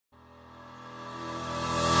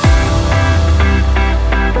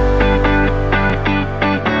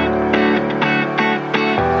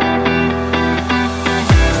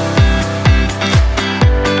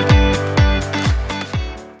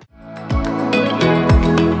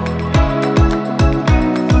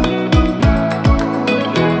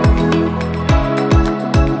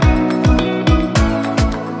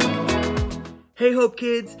Hope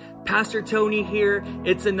Kids, Pastor Tony here.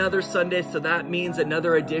 It's another Sunday, so that means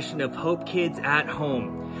another edition of Hope Kids at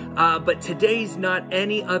Home. But today's not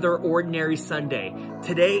any other ordinary Sunday.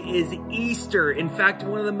 Today is Easter. In fact,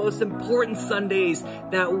 one of the most important Sundays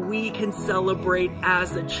that we can celebrate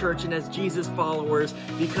as a church and as Jesus followers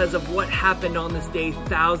because of what happened on this day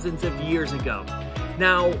thousands of years ago.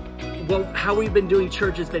 Now, how we've been doing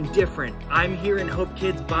church has been different. I'm here in Hope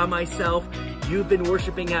Kids by myself. You've been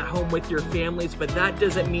worshiping at home with your families, but that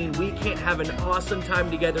doesn't mean we can't have an awesome time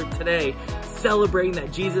together today celebrating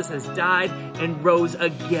that Jesus has died and rose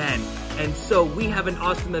again. And so we have an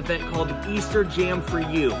awesome event called Easter Jam for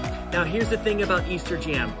you. Now here's the thing about Easter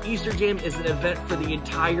Jam. Easter Jam is an event for the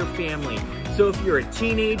entire family. So if you're a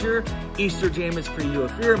teenager, Easter Jam is for you.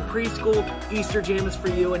 If you're in preschool, Easter Jam is for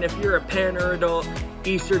you. And if you're a parent or adult,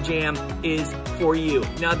 Easter Jam is for you.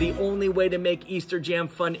 Now the only way to make Easter Jam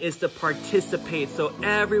fun is to participate. So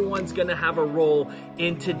everyone's gonna have a role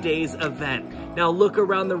in today's event. Now look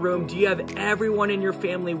around the room. Do you have everyone in your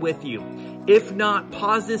family with you? If not,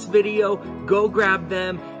 pause this video, go grab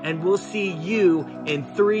them, and we'll see you in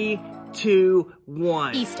 3, 2,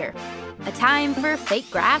 1. Easter, a time for fake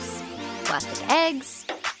grass, plastic eggs,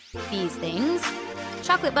 these things,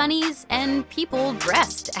 chocolate bunnies, and people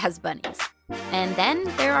dressed as bunnies. And then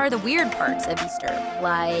there are the weird parts of Easter,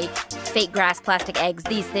 like fake grass, plastic eggs,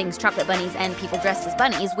 these things, chocolate bunnies, and people dressed as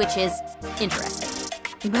bunnies, which is interesting.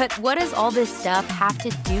 But what does all this stuff have to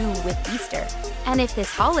do with Easter? And if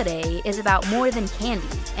this holiday is about more than candy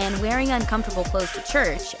and wearing uncomfortable clothes to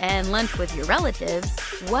church and lunch with your relatives,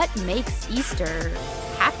 what makes Easter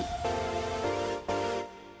happy?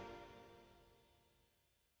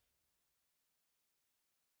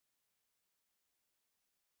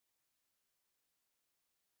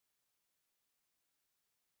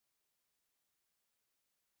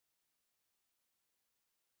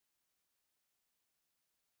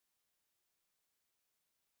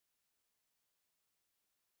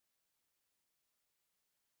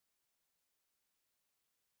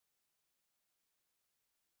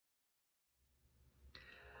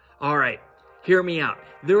 All right, hear me out.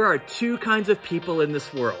 There are two kinds of people in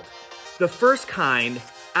this world. The first kind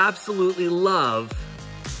absolutely love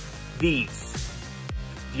these.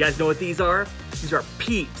 Do you guys know what these are? These are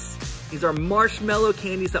Peeps. These are marshmallow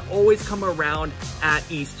candies that always come around at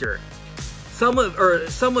Easter. Some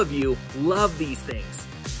of you love these things.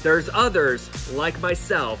 There's others, like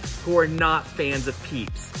myself, who are not fans of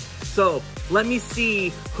Peeps. So let me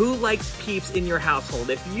see who likes Peeps in your household.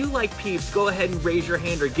 If you like Peeps, go ahead and raise your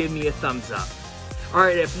hand or give me a thumbs up. All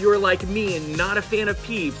right, if you're like me and not a fan of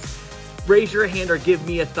Peeps, raise your hand or give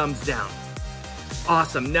me a thumbs down.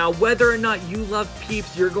 Awesome. Now, whether or not you love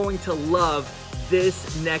Peeps, you're going to love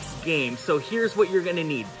this next game. So here's what you're gonna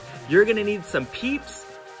need. You're gonna need some Peeps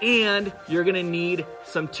and you're gonna need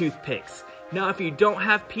some toothpicks. Now, if you don't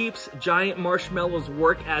have Peeps, giant marshmallows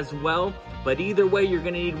work as well, but either way, you're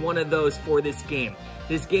gonna need one of those for this game.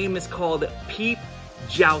 This game is called Peep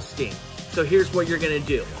Jousting. So here's what you're gonna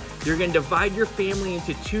do. You're gonna divide your family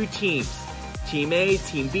into two teams. Team A,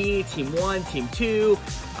 Team B, Team 1, Team 2,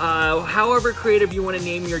 however creative you wanna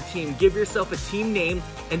name your team. Give yourself a team name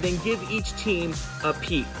and then give each team a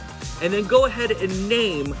Peep. And then go ahead and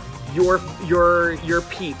name your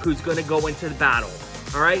Peep who's gonna go into the battle.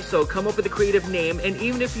 All right, so come up with a creative name, and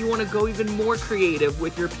even if you want to go even more creative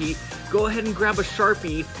with your Peep, go ahead and grab a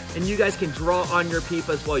Sharpie, and you guys can draw on your Peep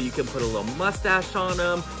as well. You can put a little mustache on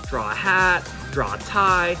them, draw a hat, draw a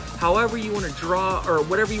tie, however you want to draw, or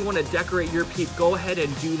whatever you want to decorate your Peep, go ahead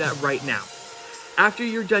and do that right now. After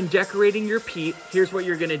you're done decorating your Peep, here's what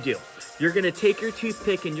you're going to do. You're going to take your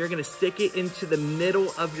toothpick, and you're going to stick it into the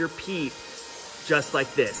middle of your Peep, just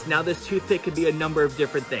like this. Now this toothpick could be a number of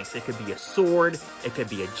different things. It could be a sword, it could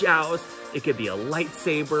be a joust, it could be a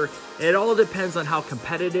lightsaber. It all depends on how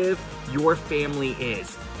competitive your family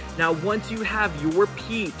is. Now once you have your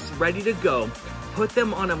Peeps ready to go, put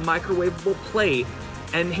them on a microwavable plate,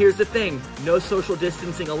 and here's the thing, no social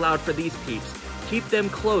distancing allowed for these Peeps. Keep them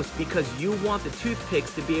close because you want the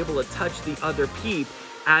toothpicks to be able to touch the other Peep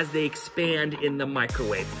as they expand in the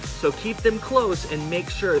microwave. So keep them close and make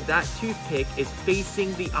sure that toothpick is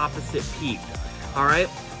facing the opposite Peep. All right?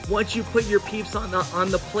 Once you put your Peeps on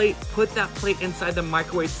the plate, put that plate inside the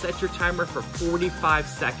microwave, set your timer for 45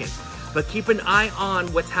 seconds. But keep an eye on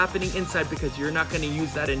what's happening inside because you're not gonna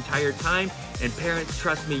use that entire time. And parents,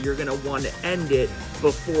 trust me, you're gonna want to end it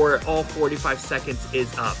before all 45 seconds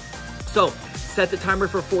is up. So set the timer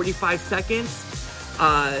for 45 seconds.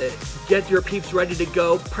 Get your Peeps ready to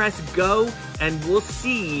go, press go, and we'll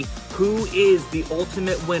see who is the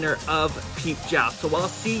ultimate winner of Peep Joust. So I'll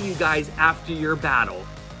see you guys after your battle.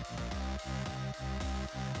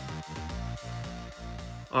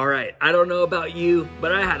 All right, I don't know about you,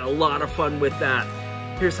 but I had a lot of fun with that.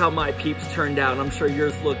 Here's how my peeps turned out. I'm sure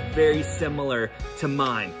yours look very similar to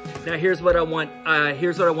mine. Now here's what I want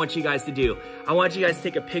you guys to do. I want you guys to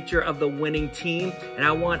take a picture of the winning team,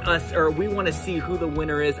 and we want to see who the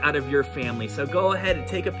winner is out of your family. So go ahead and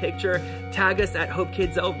take a picture, tag us at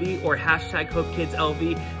HopeKidsLV or hashtag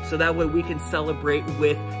HopeKidsLV, so that way we can celebrate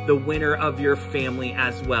with the winner of your family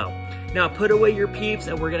as well. Now put away your peeps,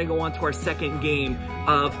 and we're gonna go on to our second game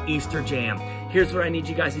of Easter Jam. Here's what I need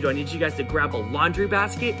you guys to do. I need you guys to grab a laundry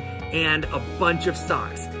basket and a bunch of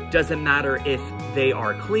socks. Doesn't matter if they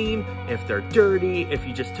are clean, if they're dirty, if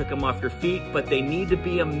you just took them off your feet, but they need to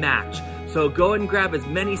be a match. So go ahead and grab as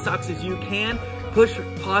many socks as you can. Push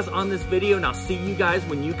pause on this video, and I'll see you guys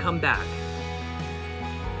when you come back.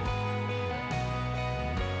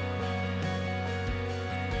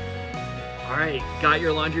 All right, got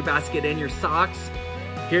your laundry basket and your socks.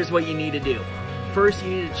 Here's what you need to do. First, you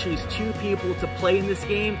need to choose 2 people to play in this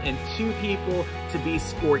game and 2 people to be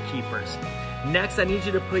scorekeepers. Next, I need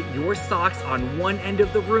you to put your socks on one end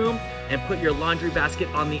of the room and put your laundry basket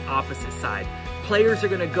on the opposite side. Players are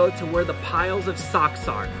gonna go to where the piles of socks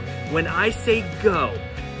are. When I say go,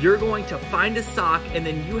 you're going to find a sock, and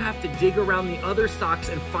then you have to dig around the other socks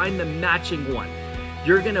and find the matching one.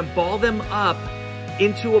 You're gonna ball them up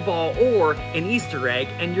into a ball or an Easter egg,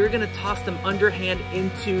 and you're gonna toss them underhand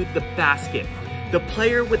into the basket. The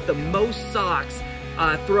player with the most socks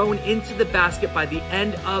thrown into the basket by the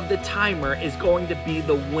end of the timer is going to be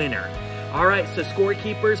the winner. All right, so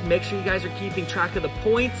scorekeepers, make sure you guys are keeping track of the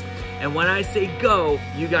points, and when I say go,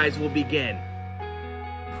 you guys will begin.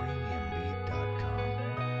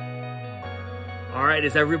 All right,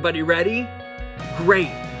 is everybody ready?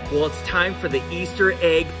 Great. Well, it's time for the Easter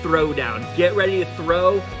egg throwdown. Get ready to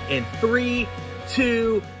throw in 3,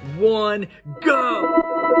 2, 1, go!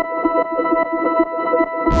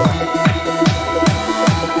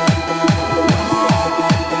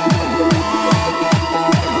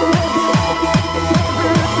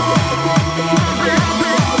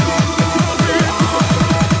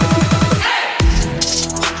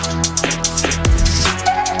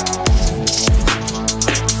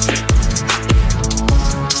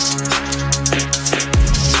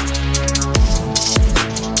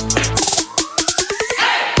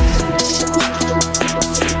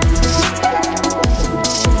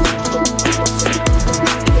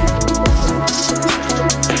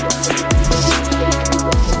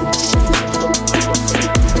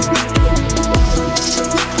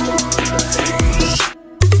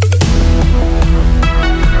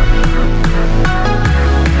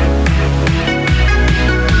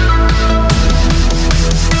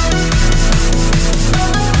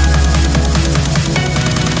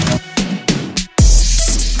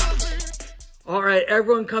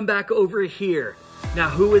 Everyone come back over here. Now,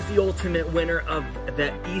 who is the ultimate winner of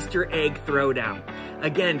the Easter egg throwdown?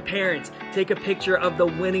 Again, parents, take a picture of the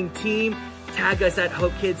winning team, tag us at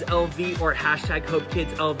HopeKidsLV or hashtag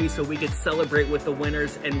HopeKidsLV so we can celebrate with the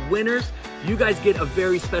winners. And winners, you guys get a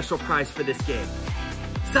very special prize for this game.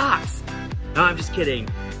 Socks! No, I'm just kidding.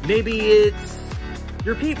 Maybe it's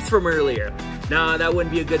your peeps from earlier. No, that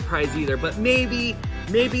wouldn't be a good prize either, but maybe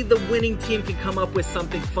the winning team can come up with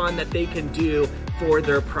something fun that they can do for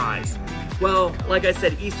their prize. Well, like I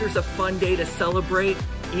said, Easter's a fun day to celebrate,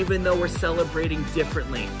 even though we're celebrating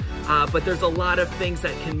differently. But there's a lot of things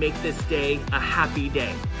that can make this day a happy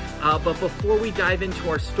day. But before we dive into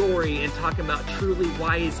our story and talk about truly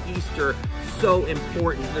why is Easter so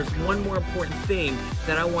important, there's one more important thing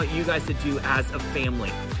that I want you guys to do as a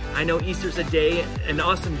family. I know Easter's an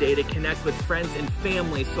awesome day to connect with friends and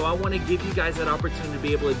family, so I want to give you guys that opportunity to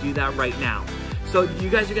be able to do that right now. So you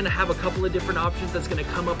guys are going to have a couple of different options that's going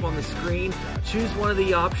to come up on the screen. Choose one of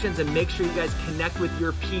the options and make sure you guys connect with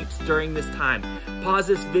your peeps during this time. Pause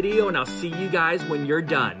this video and I'll see you guys when you're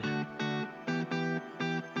done.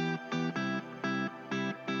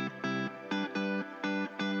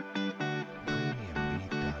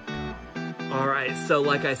 Alright, so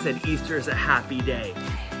like I said, Easter is a happy day.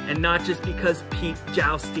 And not just because peep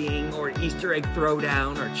jousting or Easter egg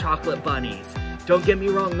throwdown or chocolate bunnies. Don't get me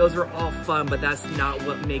wrong, those are all fun, but that's not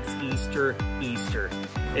what makes Easter Easter.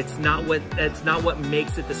 It's not what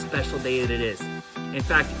makes it the special day that it is. In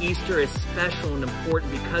fact, Easter is special and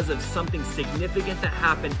important because of something significant that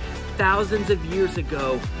happened thousands of years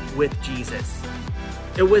ago with Jesus.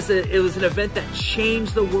 It was an event that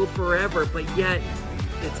changed the world forever, but yet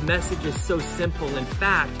its message is so simple. In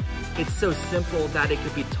fact, it's so simple that it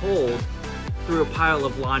could be told through a pile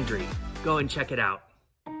of laundry. Go and check it out.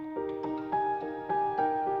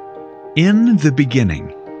 In the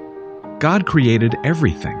beginning, God created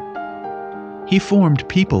everything. He formed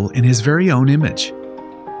people in His very own image.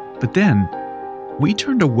 But then, we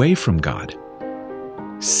turned away from God.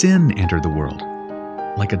 Sin entered the world,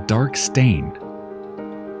 like a dark stain.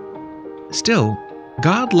 Still,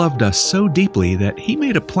 God loved us so deeply that He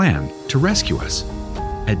made a plan to rescue us.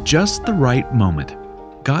 At just the right moment,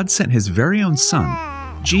 God sent His very own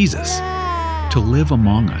Son, Jesus, to live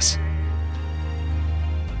among us.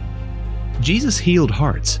 Jesus healed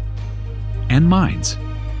hearts and minds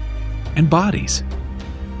and bodies.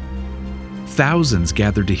 Thousands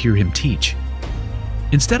gathered to hear Him teach.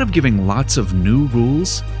 Instead of giving lots of new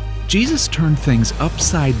rules, Jesus turned things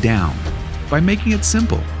upside down by making it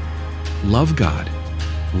simple. Love God,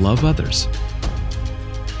 love others.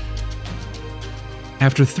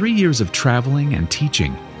 After 3 years of traveling and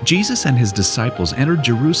teaching, Jesus and His disciples entered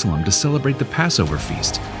Jerusalem to celebrate the Passover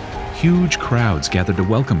feast. Huge crowds gathered to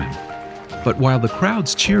welcome Him. But while the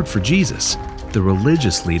crowds cheered for Jesus, the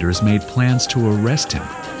religious leaders made plans to arrest Him.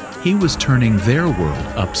 He was turning their world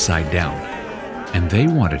upside down, and they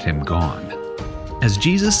wanted Him gone. As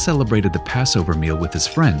Jesus celebrated the Passover meal with His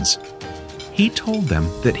friends, He told them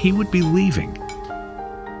that He would be leaving,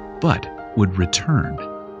 but would return.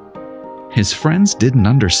 His friends didn't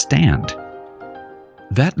understand.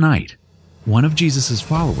 That night, one of Jesus'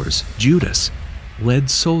 followers, Judas, led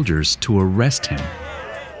soldiers to arrest Him.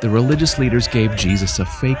 The religious leaders gave Jesus a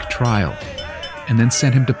fake trial and then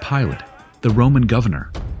sent Him to Pilate, the Roman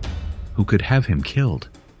governor, who could have Him killed.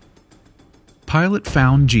 Pilate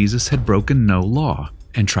found Jesus had broken no law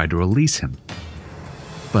and tried to release Him.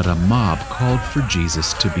 But a mob called for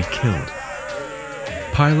Jesus to be killed.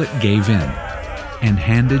 Pilate gave in and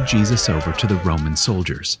handed Jesus over to the Roman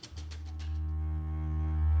soldiers.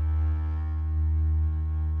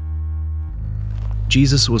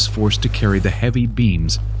 Jesus was forced to carry the heavy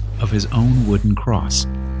beams of His own wooden cross.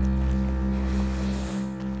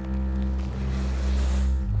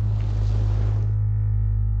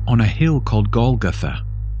 On a hill called Golgotha,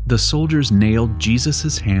 the soldiers nailed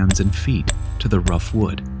Jesus' hands and feet to the rough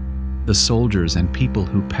wood. The soldiers and people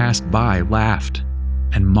who passed by laughed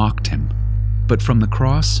and mocked Him. But from the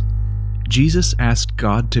cross, Jesus asked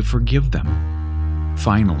God to forgive them.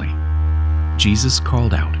 Finally, Jesus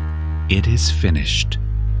called out, "It is finished."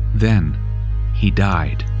 Then He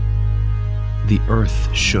died. The earth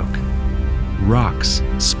shook. Rocks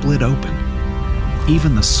split open.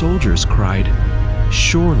 Even the soldiers cried,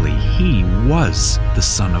 "Surely He was the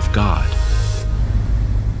Son of God."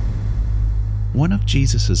 One of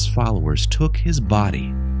Jesus' followers took His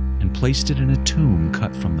body and placed it in a tomb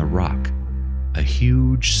cut from the rock. A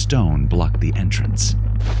huge stone blocked the entrance.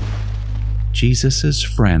 Jesus'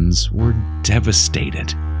 friends were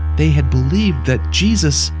devastated. They had believed that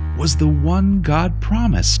Jesus was the one God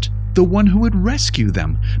promised, the one who would rescue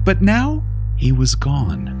them, but now He was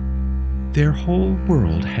gone. Their whole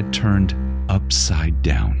world had turned upside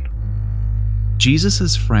down.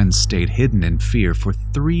 Jesus' friends stayed hidden in fear for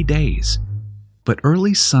 3 days. But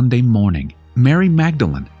early Sunday morning, Mary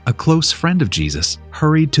Magdalene, a close friend of Jesus,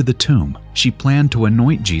 hurried to the tomb. She planned to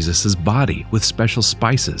anoint Jesus' body with special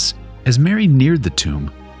spices. As Mary neared the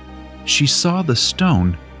tomb, she saw the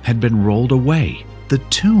stone had been rolled away. The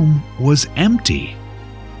tomb was empty.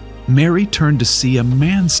 Mary turned to see a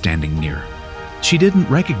man standing near. She didn't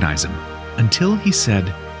recognize him until he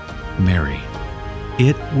said, "Mary."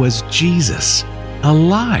 It was Jesus,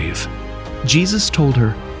 alive. Jesus told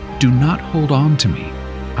her, "Do not hold on to me.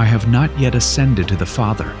 I have not yet ascended to the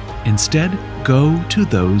Father. Instead, go to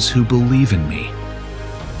those who believe in me."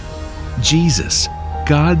 Jesus,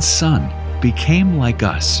 God's Son, became like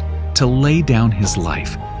us to lay down His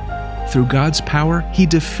life. Through God's power, He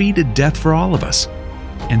defeated death for all of us,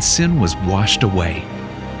 and sin was washed away.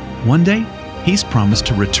 One day, He's promised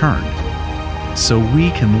to return, so we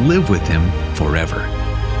can live with Him forever.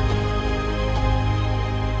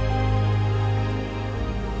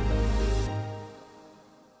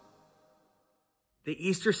 The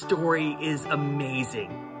Easter story is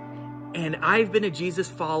amazing. And I've been a Jesus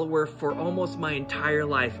follower for almost my entire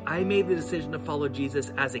life. I made the decision to follow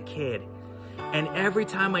Jesus as a kid. And every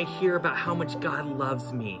time I hear about how much God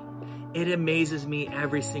loves me, it amazes me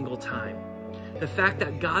every single time. The fact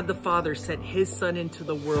that God the Father sent His Son into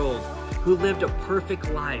the world, who lived a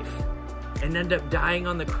perfect life, and ended up dying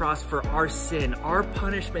on the cross for our sin, our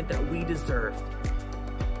punishment that we deserved.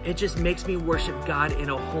 It just makes me worship God in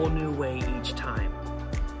a whole new way each time.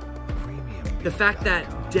 The fact that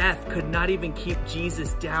death could not even keep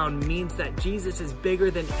Jesus down means that Jesus is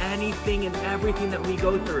bigger than anything and everything that we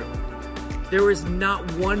go through. There is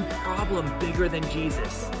not one problem bigger than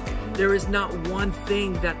Jesus. There is not one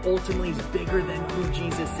thing that ultimately is bigger than who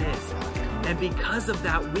Jesus is. And because of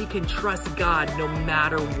that, we can trust God no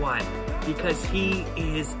matter what, because he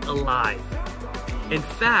is alive. In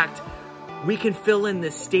fact, we can fill in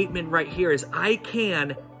this statement right here as I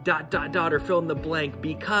can ... or fill in the blank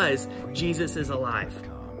because Jesus is alive.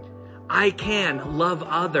 I can love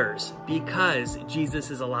others because Jesus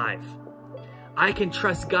is alive. I can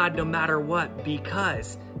trust God no matter what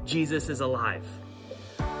because Jesus is alive.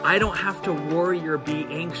 I don't have to worry or be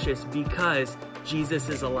anxious because Jesus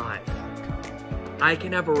is alive. I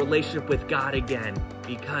can have a relationship with God again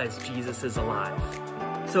because Jesus is alive.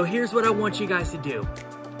 So here's what I want you guys to do.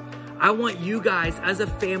 I want you guys as a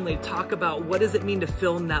family to talk about what does it mean to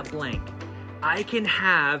fill in that blank. I can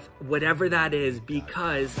have whatever that is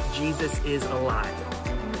because Jesus is alive.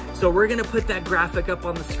 So we're gonna put that graphic up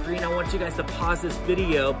on the screen. I want you guys to pause this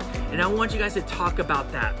video and I want you guys to talk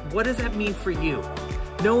about that. What does that mean for you?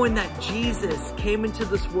 Knowing that Jesus came into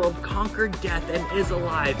this world, conquered death, and is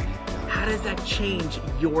alive, how does that change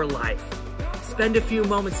your life? Spend a few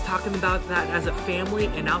moments talking about that as a family,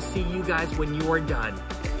 and I'll see you guys when you are done.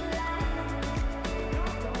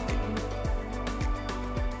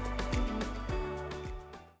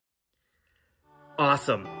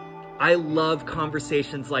 Awesome. I love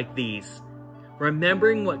conversations like these.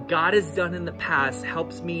 Remembering what God has done in the past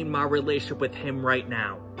helps me in my relationship with him right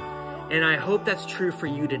now. And I hope that's true for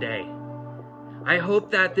you today. I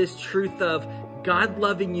hope that this truth of God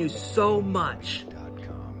loving you so much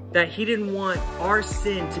that he didn't want our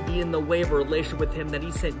sin to be in the way of a relationship with him, that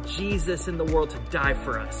he sent Jesus in the world to die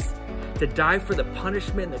for us, to die for the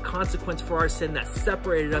punishment and the consequence for our sin that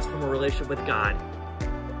separated us from a relationship with God.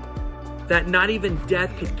 That not even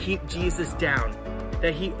death could keep Jesus down,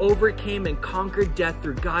 that he overcame and conquered death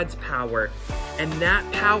through God's power, and that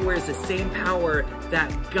power is the same power that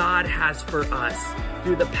God has for us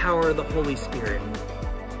through the power of the Holy Spirit.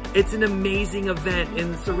 It's an amazing event,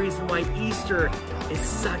 and it's the reason why Easter is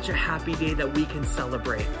such a happy day that we can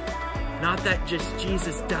celebrate. Not that just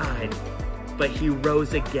Jesus died, but he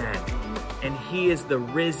rose again, and he is the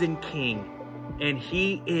risen King, and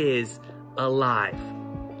he is alive.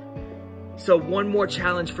 So one more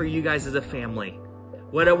challenge for you guys as a family.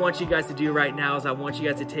 What I want you guys to do right now is I want you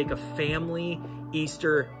guys to take a family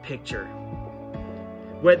Easter picture.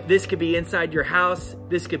 This could be inside your house,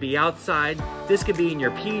 this could be outside, this could be in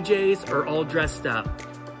your PJs or all dressed up.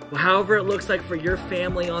 However it looks like for your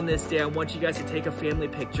family on this day, I want you guys to take a family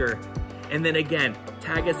picture. And then again,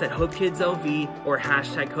 tag us at HopeKidsLV or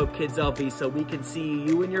hashtag HopeKidsLV so we can see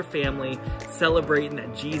you and your family celebrating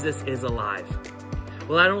that Jesus is alive.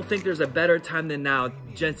 Well, I don't think there's a better time than now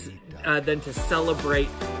than to celebrate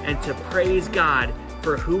and to praise God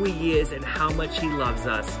for who he is and how much he loves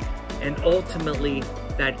us. And ultimately,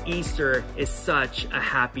 that Easter is such a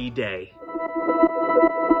happy day.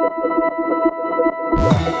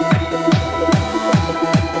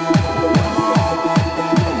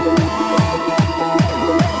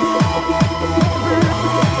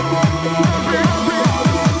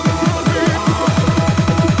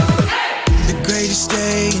 The greatest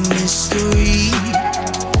day in history.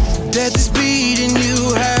 Death is beating,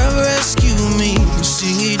 you have rescued me.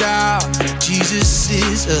 Sing it out, Jesus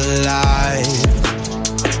is alive.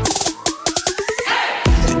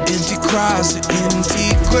 The empty cross, the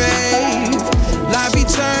empty grave, life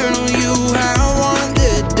eternal, you have won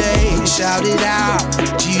the day. Shout it out,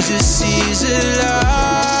 Jesus is alive.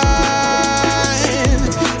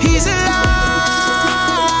 He's alive.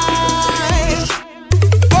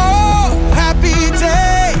 Oh, happy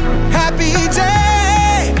day, happy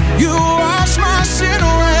day. You wash my sin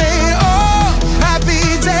away. Oh,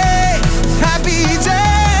 happy day, happy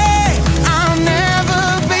day. I'll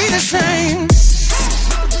never be the same.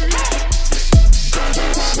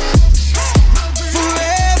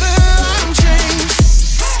 Forever I'm changed.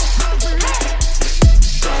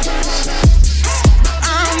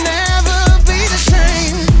 I'll never be the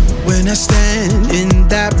same. When I stand in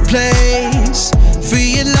that place,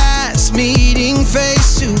 realize meeting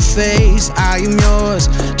face to face, I am yours,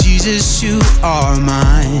 Jesus, you are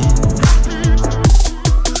mine.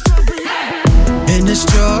 In this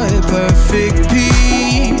joy, perfect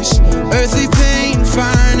peace, earthly pain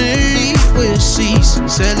finally will cease.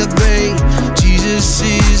 Celebrate, Jesus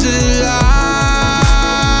is alive.